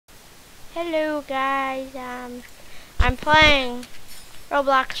Hello guys, I'm playing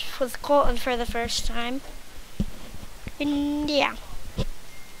Roblox with Colton for the first time. And yeah. What's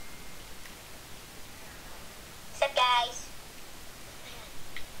up, guys?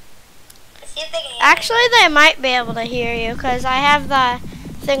 Let's see if they can hear Actually, they might be able to hear you because I have the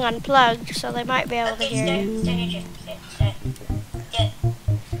thing unplugged, so they might be able to hear you. Start. Good.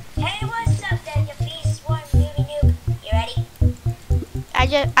 Hey, what's up, there, you beast swarm newbie noob? You ready?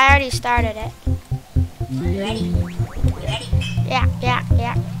 I already started it. You ready? You ready? Yeah.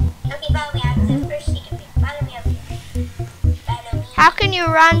 Okay, follow me. I'm the first sneaker peek. Follow me over here. Follow me. How can you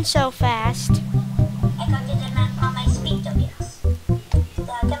run so fast? I come to the map on my speed tokens. So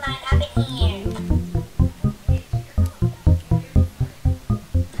come on, hop in here.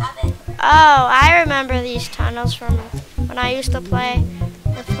 Hop in. Oh, I remember these tunnels from when I used to play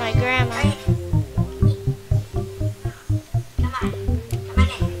with my grandma. Hurry. Come on in.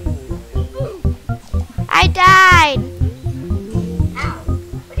 I died. How?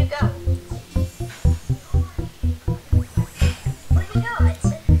 Where'd you go? Where'd you go,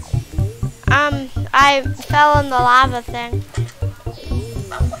 Hudson? I fell in the lava thing.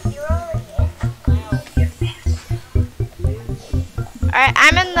 You're already in. Wow, you're fast. Alright,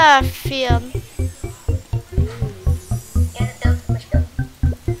 I'm in the field. Yeah, the build. Let's go. Oh,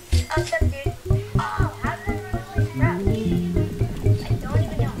 what's up, dude? Oh, how did I run away from? I don't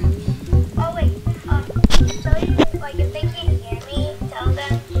even know. Oh, wait. So if they can't hear me, tell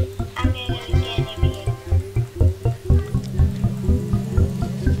them I'm gonna go get an interview.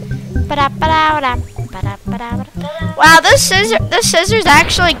 Wow, this scissors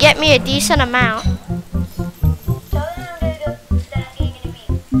actually get me a decent amount. Tell them I'm gonna go that I'm getting an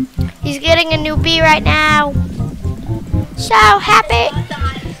interview. He's getting a new bee right now. So happy.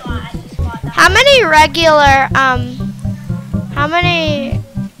 How many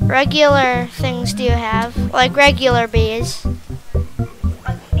regular things do you have? Like regular bees?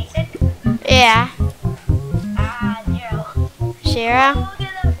 Yeah. 0. 0? Look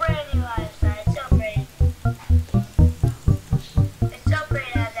at that brand new lifestyle. It's so pretty. It's so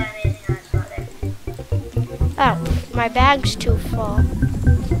pretty to have that amazing lifestyle there. Oh, my bag's too full.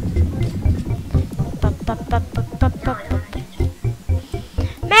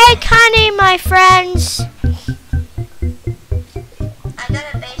 Make honey, my friends. I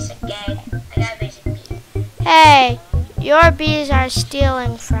got a basic gag. I got a basic bee. Hey, your bees are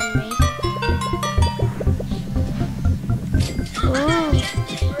stealing from me. Ooh.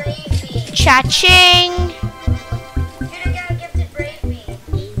 Gifted brave bee. Cha-ching. Dude, I got a gifted brave bee.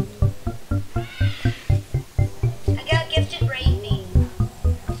 I got a gifted brave bee.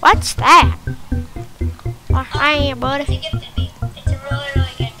 What's that? Oh, hi, buddy. It's a gifted bee. It's a really,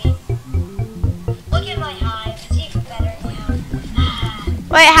 really good bee. Look at my hive. It's even better now.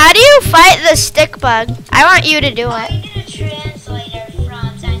 Wait, how do you fight the stick bug? I want you to do I it. did a translator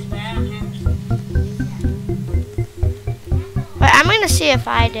from science, but I don't have it. Wait, I'm gonna see if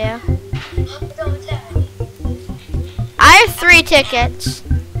I do. Don't tell me. I have 3 tickets.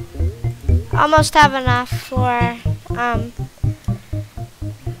 Almost have enough for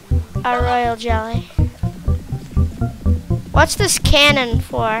a royal jelly. What's this cannon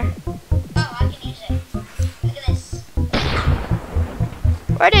for? Oh, I can use it. Look at this.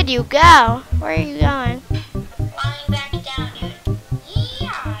 Where did you go? Where are you going? Flying back down, dude.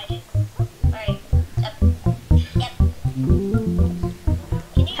 Yeah, dude. Alright. Up. Yep.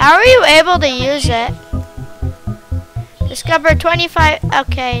 Can you How are you able to use it? Discover 25.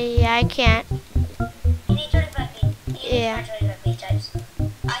 Okay, yeah, I can't. You need 25 feet. You need Yeah. 25 feet types.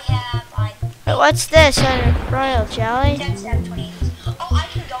 I have like Wait, what's this? A royal jelly? 10 to have 28. Oh, I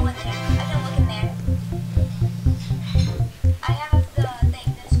can go in there. I can look in there. I have the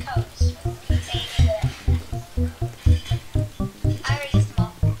thing, those codes. Say you do that. I already used them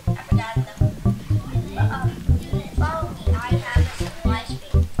all. I forgot them. Follow me. I have this live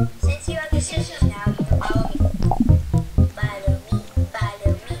stream. Since you have the scissors now, you can follow me.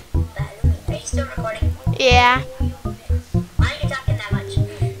 Follow me. Are you still recording? Yeah, Why aren't you talking that much?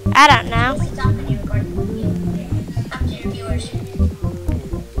 I don't know. It's on when you record. Up to your viewers.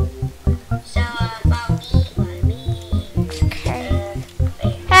 So, follow me. Okay.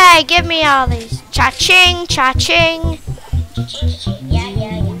 Hey, give me all these. Cha-ching, cha-ching. Cha-ching.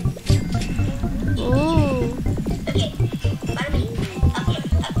 Yeah. Ooh. Okay, follow me. Up here,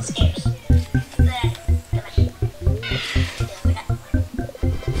 up the stairs. There. Come on.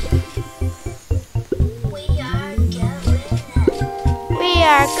 We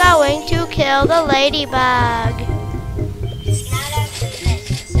are going to kill the ladybug. It's not actually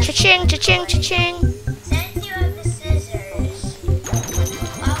this. Cha-ching, cha-ching, cha-ching. Since you have the scissors,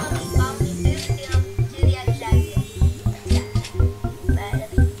 follow me.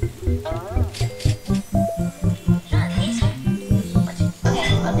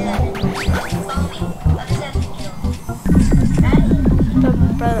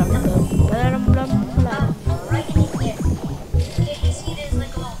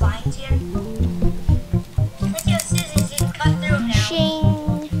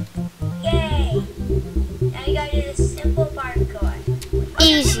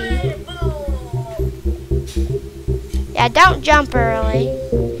 Easy. Yeah, don't jump early.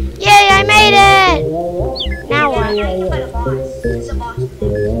 Yay, I made it! Now what?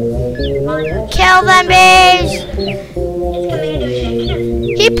 Kill them bees!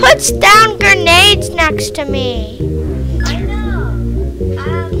 He puts down grenades next to me. I know.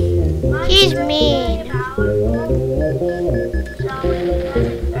 He's mean. So it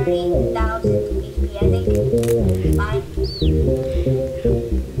has 30,000 HP, I think. Fine.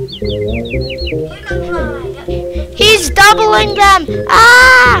 Here comes mine. He's doubling them.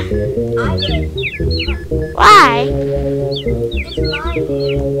 Ah! I did. Why? It's mine,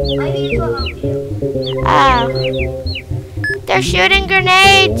 dude. My bees will help you. Oh. They're shooting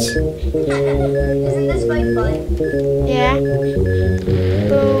grenades. Isn't this quite fun? Yeah.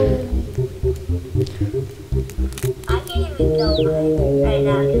 Boom. I can't even kill mine right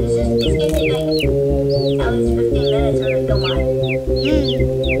now because it's gonna take like at least 15 minutes for me to kill mine.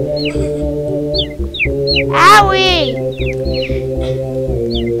 Owie!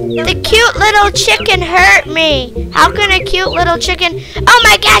 The cute little chicken hurt me. How can a cute little chicken... Oh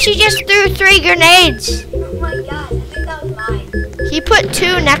my gosh, he just threw 3 grenades. Oh my gosh, I think that was mine. He put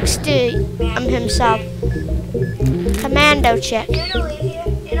 2 next to himself. Commando chick. You're gonna leave here?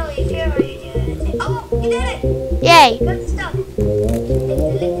 You're gonna leave here or are you doing it? Oh, you did it! Yay. Good stuff.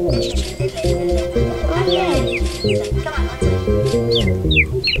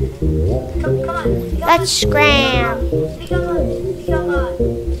 Come on, Let's scram. Become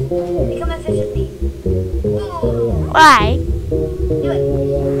efficient bee. Ooh. Why? Do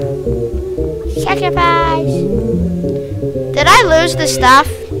it. Sacrifice. Did I lose the stuff?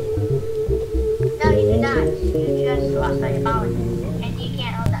 No, you did not. You just lost all your power. And you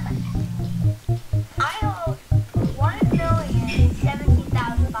can't hold that much. I hold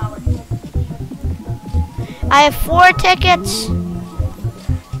 1,017,000 power. I have 4 tickets.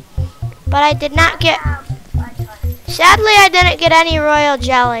 But I did not get... Sadly, I didn't get any royal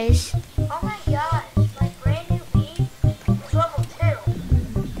jellies. Oh my gosh, my brand new bee is level 2.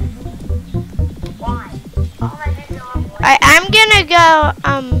 Why? All my bees are level 1. Alright, I'm gonna go,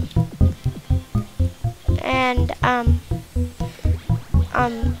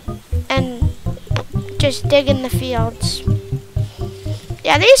 and just dig in the fields.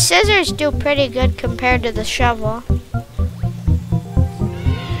 Yeah, these scissors do pretty good compared to the shovel.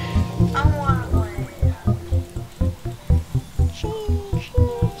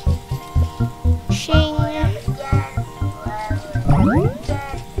 Shing.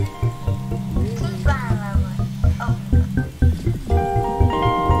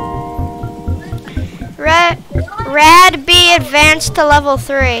 Rad bee advanced to level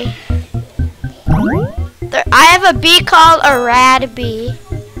 3. I have a bee called a rad bee.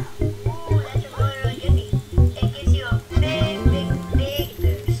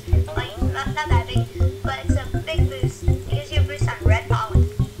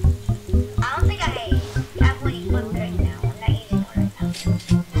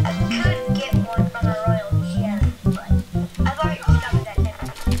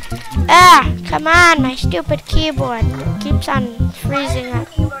 Ah, come on, my stupid keyboard keeps on freezing up.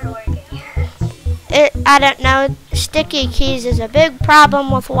 I don't know, sticky keys is a big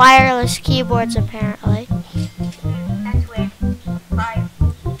problem with wireless keyboards apparently. That's weird. Alright,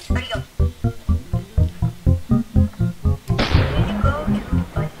 where'd you go?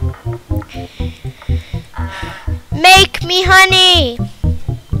 Make me honey!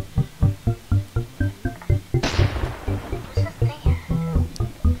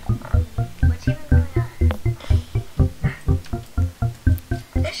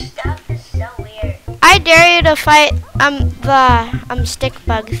 I dare you to fight the stick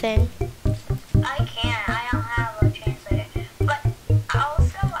bug thing. I can't. I don't have a translator. But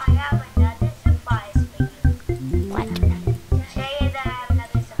also I have another surprise for you. What? Say that I have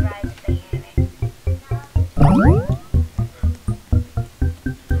another surprise for you.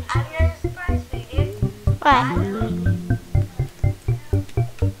 I have another surprise for you, dude. What?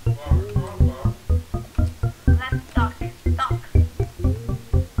 Let's talk.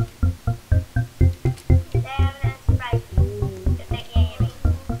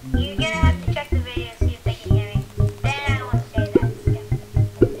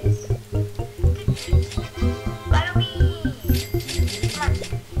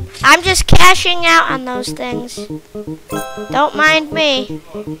 I'm just cashing out on those things. Don't mind me.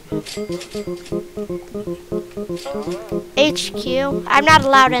 HQ? I'm not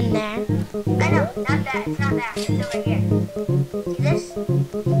allowed in there. I know, not that. It's not that. It's over here. See this?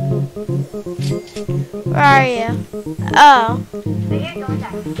 Where are you? Oh. Right here, go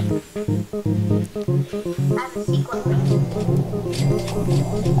inside. I have a secret.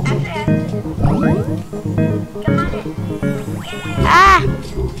 Actually, I have to. Come on in. Ah!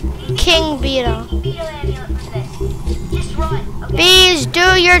 King beetle. Beetle amulet for this. Just run, okay? Bees, do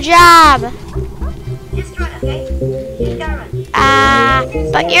your job. Just run, okay? Just gotta run.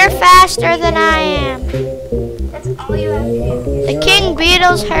 But you're faster than I am. That's all you have to do. The king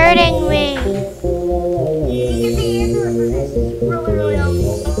beetle's hurting me. You get the amulet for this. It's really, really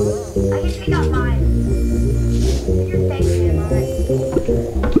helpful. I guess we got mine. You're thanking him, alright?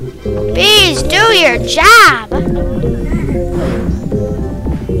 Bees, do your job.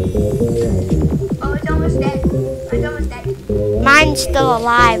 Oh, it's almost dead. It's almost dead. Mine's still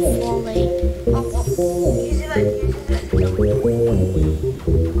alive fully. Use it.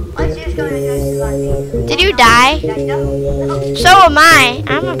 Let's just go to the survive. Did you die? No. So am I.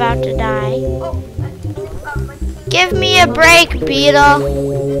 I'm about to die. Give me a break, beetle.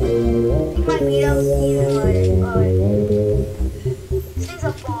 My beetle. This is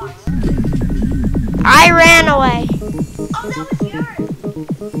a boss. I ran away. Oh, that was yours.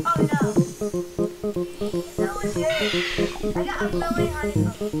 Oh no. That was yours. I got a million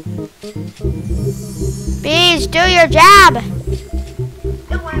honeycombs. Bees, do your job.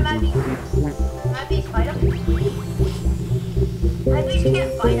 Don't worry about bees. My bees fight them. My bees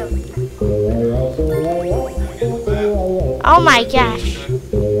can't fight them. Oh my gosh.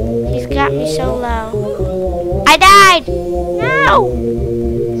 He's got me so low. I died. No.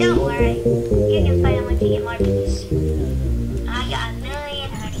 Don't worry. You can fight them once you get more bees. I got a million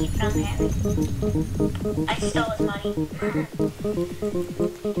honey from him. I stole his money. And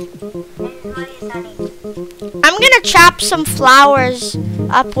his money is honey. I'm gonna chop some flowers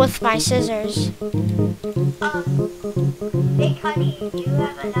up with my scissors. Big honey. Do you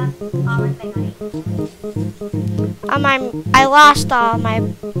have enough pollen big honey? I lost all my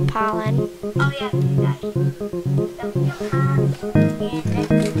pollen. Oh yeah, you got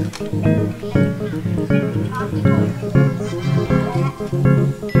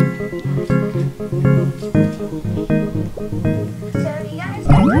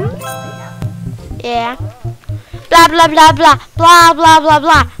Yeah. Blah blah blah blah blah blah blah blah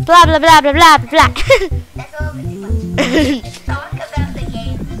blah blah blah blah blah blah. That's a little bit too much. Talk about the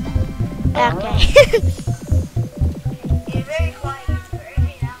game. Okay. You're very quiet.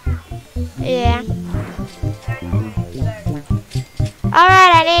 Yeah.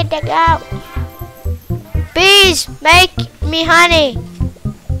 Alright, I need to go. Bees, make me honey.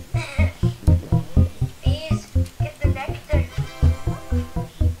 Bees, get the nectar.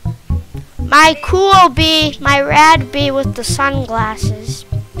 My cool bee, my rad bee with the sunglasses.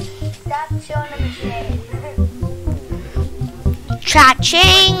 Stop showing them the shade.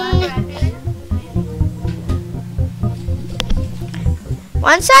 Cha-ching!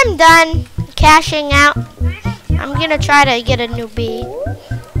 Once I'm done cashing out, I'm gonna try to get a new bee.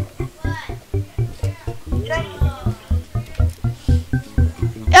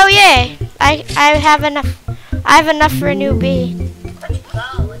 Oh yeah, I have enough for a new bee. Let's go.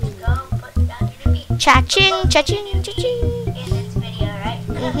 Put down your feet. Cha-ching, cha-ching, cha-ching. In this video, right?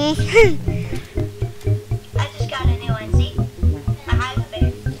 I just got a new one, see? A hive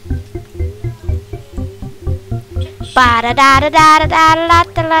bear. Ba da da da da da da la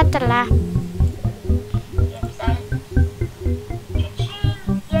da la da la. You excited? Cha-ching!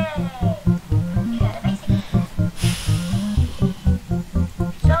 Yay! You got a basic.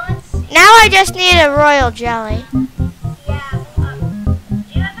 So let's see. Now I just need a royal jelly. Yeah,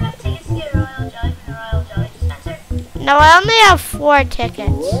 do you have enough tickets to get a royal jelly from the royal jelly dispenser? No, I only have 4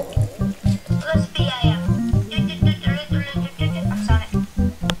 tickets. Let's be I'm Sonic.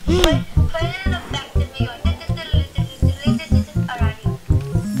 Put it in effect and me going around you.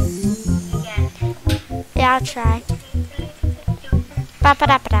 Again. Yeah, I'll try. Ba ba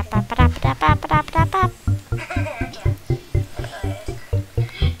da ba da ba ba da ba da ba ba da ba da ba.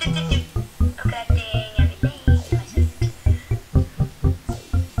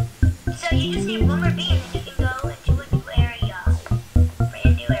 So you just need one more bee and then you can go into a new area.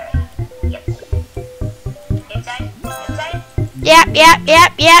 Brand new area. Yep. Inside? Inside?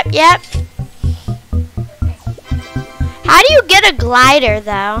 Yep. How do you get a glider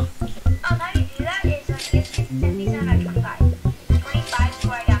though? How you do that is like it's 50 out of 25. 25 is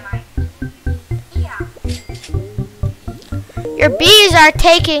where I got mine. Yeah. Your bees are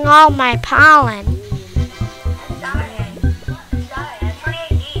taking all my pollen. Sorry. I have 28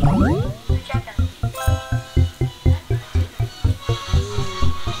 bees. Check them.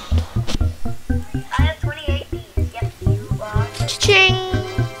 I have 28 bees. Yep. You are. Ching.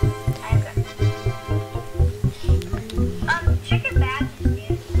 I have them. Check your badges,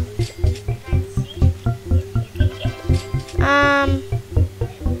 dude. And then see if you can get it.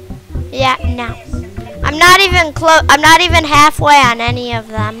 Yeah, no. I'm not even close. I'm not even halfway on any of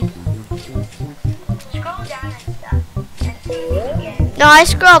them. Scroll down and stuff. And see if you can get it. No, I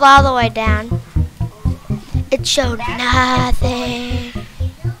scrolled all the way down. It showed nothing.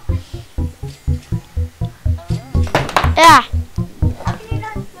 Yeah, How can you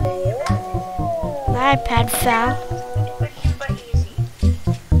not do it? the iPad fell. Super easy.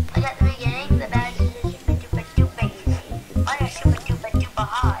 Like at the beginning, the badge is super duper easy. Mine are super duper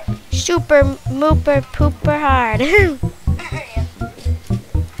hard. Super mooper pooper hard.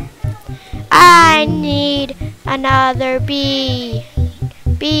 I need another bee.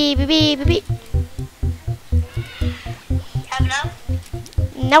 Bee, bee, bee, bee, bee. Have enough?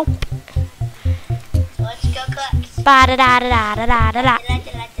 Nope. Let's go collect. Ba da da da da da da da da.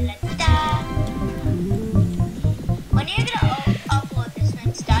 When are you gonna upload this when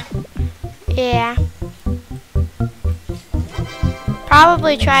it's done? Yeah.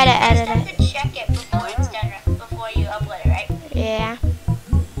 Probably try to edit You it. have to check it before it's done, before you upload it, right? Yeah.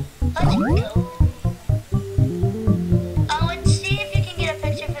 Let's go. Oh, and see if you can get a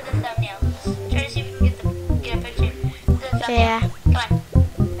picture for the thumbnail. Try to see if you can get a picture for the thumbnail. Yeah. Come on.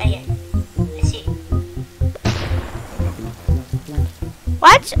 Right here. Let's see.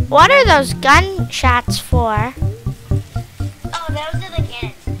 What are those gunshots for? Oh, those are the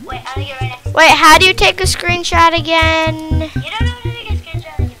cannons. Wait, I'm gonna get right next to Wait, how do you take a screenshot again? you. You don't know how to take a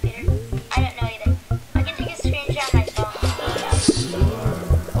screenshot on your computer? I don't know either. I can take a screenshot on my phone.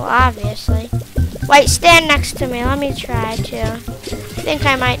 Well, obviously. Wait, stand next to me. Let me try to. I think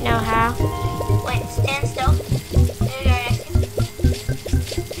I might know how. Wait, stand still. There you go, right next to you.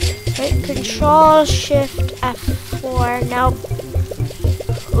 Wait, Control Shift F4. Nope.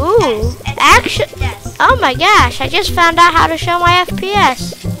 Ooh, actually. Yes. Oh my gosh! I just found out how to show my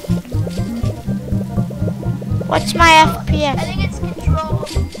FPS. What's my I FPS? think it's Control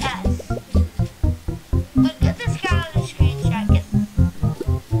S. Look, get this guy on the screenshot.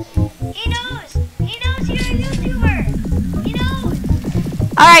 He knows. He knows you're a YouTuber. He knows.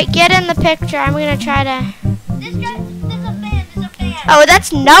 All right, get in the picture. I'm gonna try to. This guy, there's a fan. There's a fan. Oh,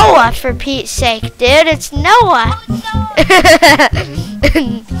 that's Noah, for Pete's sake, dude. It's Noah. Oh, no.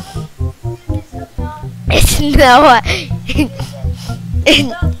 It's Noah.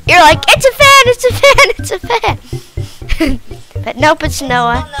 You're like, it's a fan, it's a fan, it's a fan. But nope, it's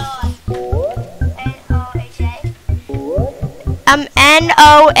Noah. N-O-H-A.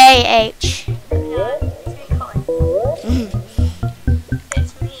 N-O-A-H. No, it's me, Colton.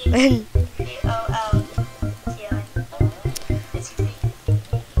 It's me. C-O-L-T-O-N. It's me.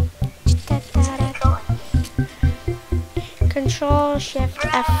 Colton. Control Shift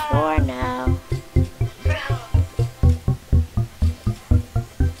F4 now.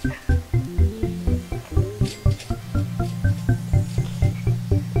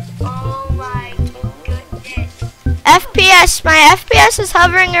 FPS, my FPS is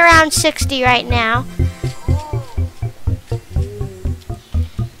hovering around 60 right now.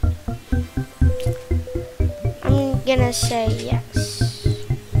 I'm gonna say yes.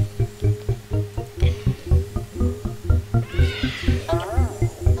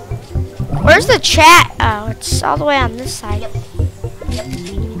 Where's the chat? Oh, it's all the way on this side.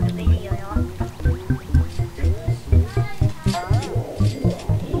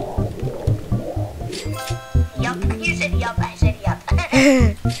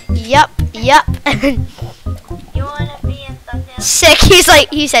 Yup, yup. You wanna be in thumbnail? Sick.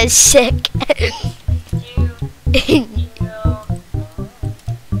 He says sick.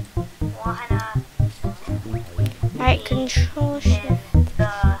 Alright, Control Shift.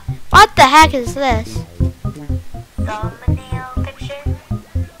 What the heck is this? Thumbnail picture.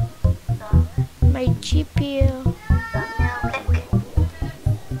 My GPU. Thumbnail pic. You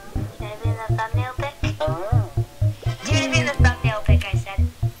wanna be in the thumbnail pic? Do you wanna be in the thumbnail pic, I said.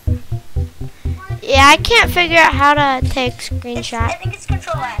 Yeah, I can't figure out how to take I screenshot. think it's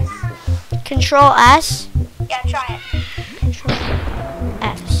Control S. Control S? Yeah, try it. Control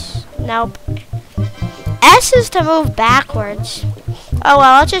S. Nope. S is to move backwards. Oh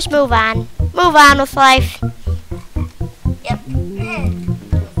well, I'll just move on. Move on with life. Yep.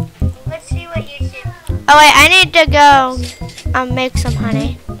 Let's see what you should. Oh wait, I need to go make some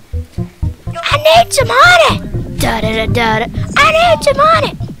honey. I need some honey! Da da da da da. I need some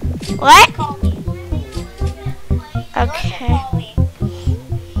honey! What? Call me. Okay. Call me.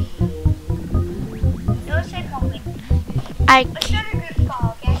 Don't say call me. I Let's start a group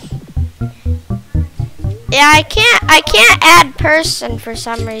call, okay? Yeah, I can't add person for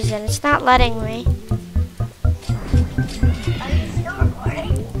some reason. It's not letting me. Are you still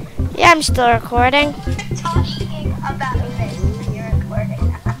recording? Yeah, I'm still recording. Talking about this when you're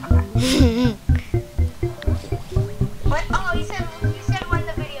recording.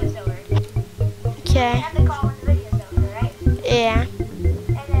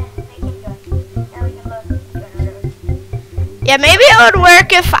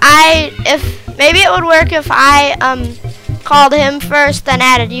 work if maybe it would work if I called him first, then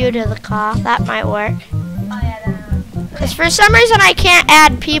added you to the call. That might work. Oh yeah, Because for some reason I can't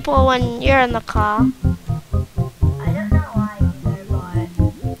add people when you're in the call. I don't know why either, but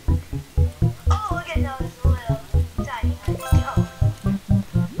oh, look at those little tiny honey.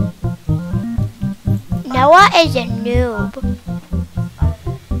 Noah is a noob.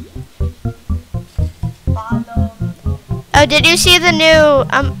 Follow. Oh, did you see the new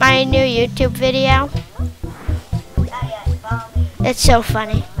my new YouTube video? Yeah, follow me. It's so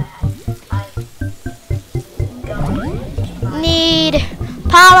funny. Need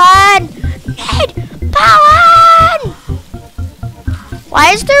pollen! Need pollen!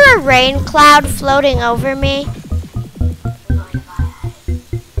 Why is there a rain cloud floating over me?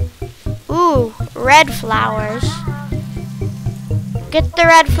 Ooh, red flowers. Get the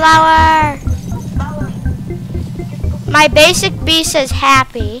red flower! My basic bee says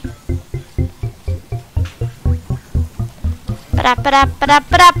happy.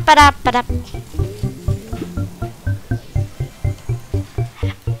 Ba-da-ba-da-ba-da-ba-da-ba-da-ba-da.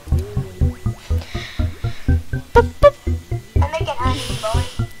 I'm making honey, boy.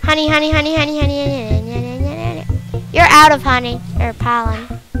 Honey, honey, honey, honey, honey. You're out of honey or pollen.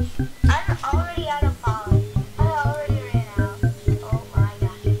 I'm already out of pollen. I already ran out. Oh my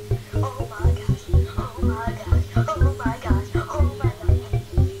gosh. Oh my gosh. Oh my gosh. Oh my gosh. Oh my gosh.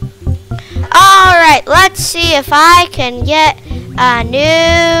 Alright, let's see if I can get a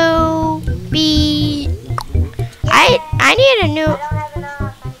new bee. I need a new. I don't have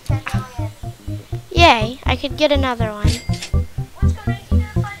enough. I need 10 million. Yay, I could get another one. Let's go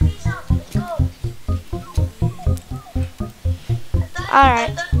 1905 bees out. Let's go. Alright.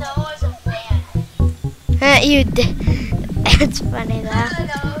 I thought Noah was a fan. You did. That's funny though. I thought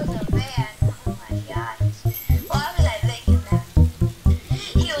Noah was a fan. Oh my gosh. Why was I thinking that?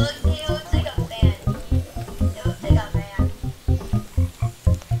 He looks like a fan. He looks like a fan.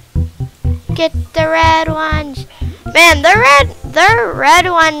 Get the red ones. Man, the red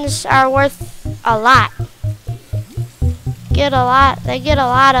ones are worth a lot. They get a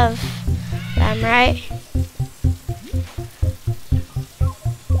lot of them, right?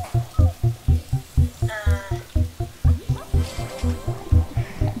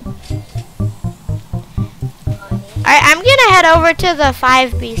 Alright, I'm gonna head over to the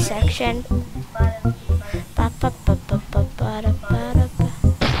 5B section.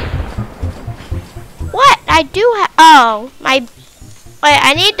 What? I do have. Oh, my. Wait,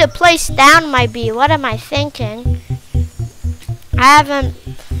 I need to place down my bee. What am I thinking? I haven't.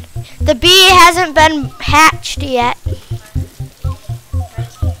 The bee hasn't been hatched yet.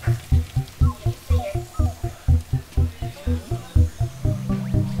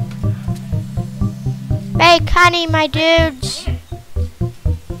 Bake honey, my dudes.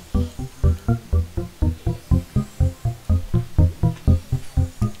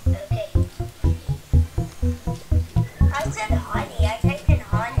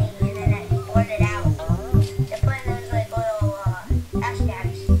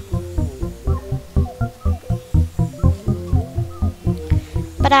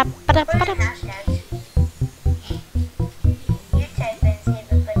 Ba-da.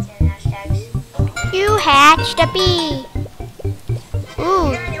 You hatched a bee.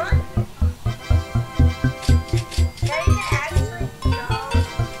 Ooh.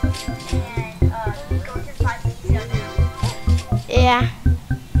 Yeah.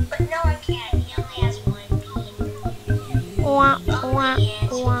 But no, I can't. He only has one bee. Wah, wah,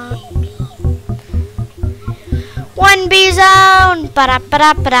 wah. One bee zone. Ba-da,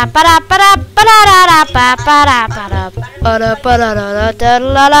 ba-da, ba-da, ba-da, ba-da, ba-da, ba-da, ba-da, ba-da, ba-da, ba-da, da,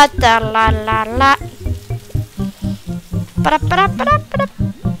 la, la, da, la, la, la. Ba-da, ba-da, ba-da, ba-da.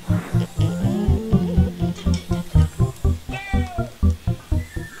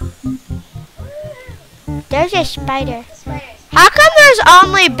 There's a spider. How come there's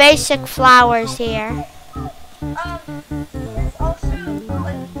only basic flowers here? There's also,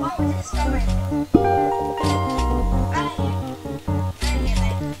 what was this store right there?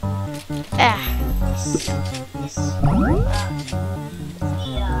 Yeah.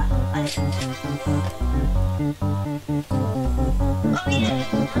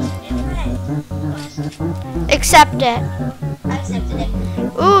 Accept it. I accepted it.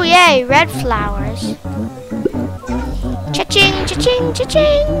 Ooh, yay, red flowers. Cha-ching, cha-ching,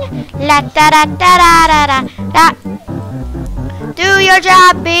 cha-ching. La da da da da da da da. Do your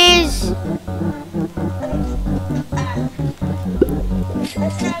job, bees.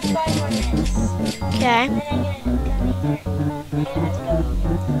 Let's try 5 more minutes. Okay. And then I'm gonna come in here. And then I have to go.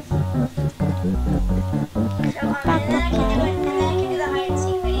 So, and then I can do the hide and seek.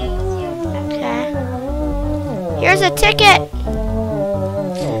 Here's a ticket.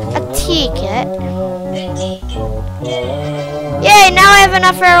 A ticket. Yay, now I have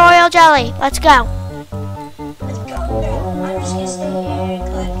enough for royal jelly. Let's go. Let's go. I'm just gonna stay here and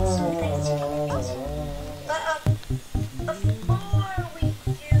collect some things. But before we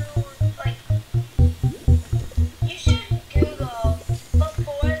do, like, you should Google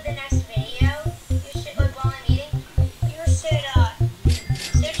before the next video. You should, like, while I'm eating, you should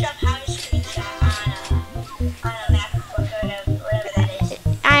search up how to screenshot on a MacBook or whatever that is.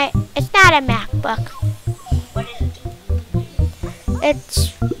 It's not a MacBook. What is it? It's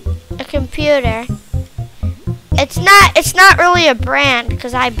a computer. It's not really a brand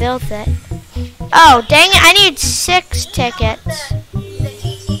because I built it. Oh, dang it, I need 6 tickets. The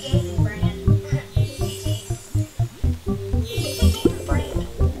TT gaming brand. TT brand.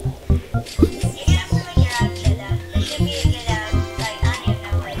 You can have to make your own shit though. There should be a good, like, I don't even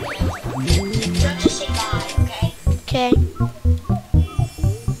know what it is. Don't just say bye, okay? Okay.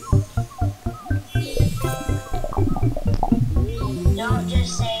 Don't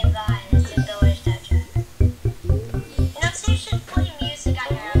just say bye. This is the worst outro. You know, so you should play music on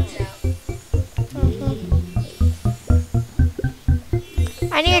your outro.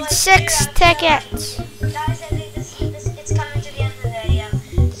 I need 6 tickets. Guys, I think it's coming to the end of the video.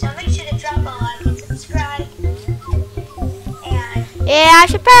 So make sure to drop a like and subscribe. And Yeah, I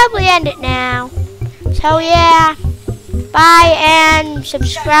should probably end it now. So yeah, bye and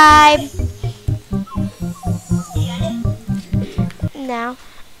subscribe. you got it? No.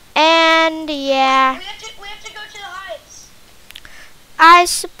 And yeah, We have to go to the hives. I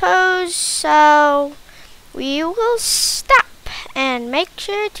suppose so. We will stop and make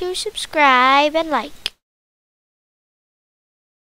sure to subscribe and like.